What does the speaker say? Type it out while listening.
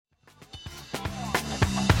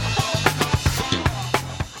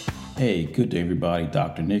Hey, good day, everybody.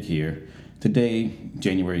 Dr. Nick here. Today,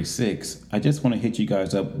 January 6th, I just want to hit you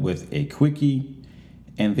guys up with a quickie,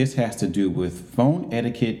 and this has to do with phone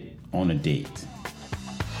etiquette on a date.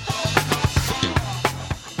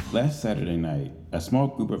 Last Saturday night, a small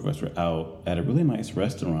group of us were out at a really nice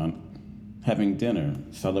restaurant having dinner,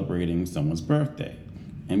 celebrating someone's birthday.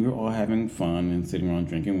 And we were all having fun and sitting around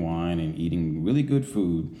drinking wine and eating really good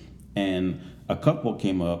food. And a couple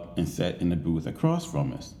came up and sat in the booth across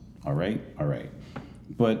from us. All right.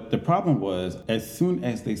 But the problem was, as soon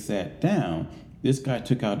as they sat down, this guy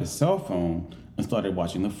took out his cell phone and started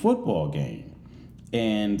watching the football game.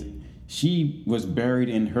 And she was buried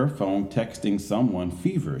in her phone texting someone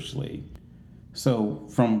feverishly. So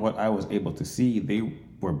from what I was able to see, they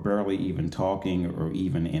were barely even talking or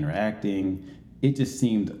even interacting. It just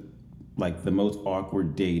seemed like the most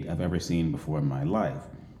awkward date I've ever seen before in my life.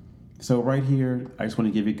 So right here, I just want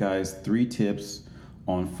to give you guys 3 tips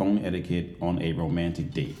on phone etiquette on a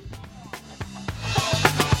romantic date.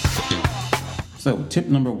 So tip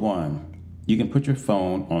number 1, you can put your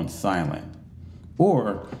phone on silent.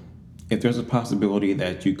 Or if there's a possibility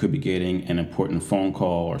that you could be getting an important phone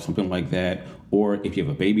call or something like that, or if you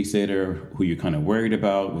have a babysitter who you're kind of worried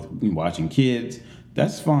about with watching kids,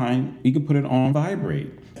 that's fine. You can put it on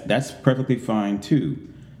vibrate. That's perfectly fine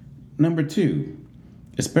too. Number 2,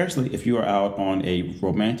 especially if you are out on a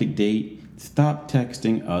romantic date, stop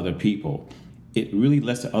texting other people. It really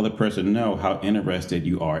lets the other person know how interested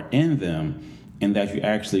you are in them and that you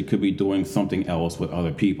actually could be doing something else with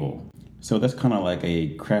other people. So that's kind of like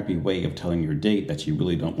a crappy way of telling your date that you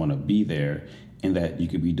really don't want to be there and that you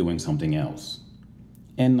could be doing something else.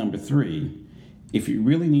 And number 3, if you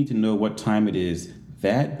really need to know what time it is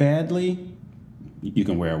that badly, you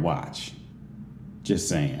can wear a watch. Just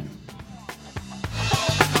saying.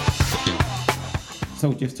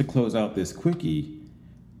 So just to close out this quickie,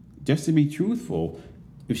 just to be truthful,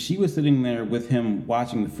 if she was sitting there with him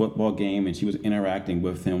watching the football game and she was interacting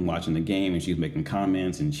with him watching the game and she was making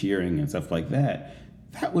comments and cheering and stuff like that,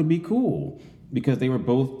 that would be cool because they were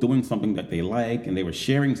both doing something that they like and they were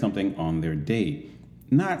sharing something on their date,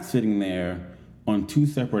 not sitting there on 2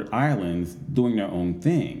 separate islands doing their own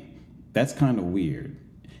thing. That's kind of weird.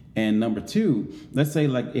 And number 2, let's say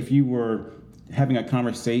like if you were having a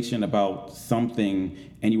conversation about something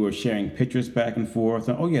and you were sharing pictures back and forth,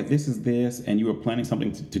 and, oh yeah, this is this, and you were planning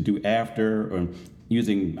something to do after, or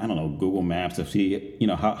using, I don't know, Google Maps to see,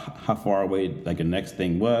 how far away like the next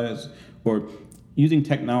thing was, or using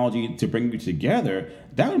technology to bring you together,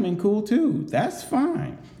 that would have been cool too. That's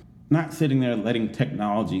fine. Not sitting there letting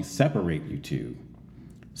technology separate you two.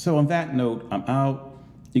 So on that note, I'm out.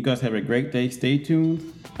 You guys have a great day. Stay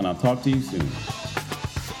tuned, and I'll talk to you soon.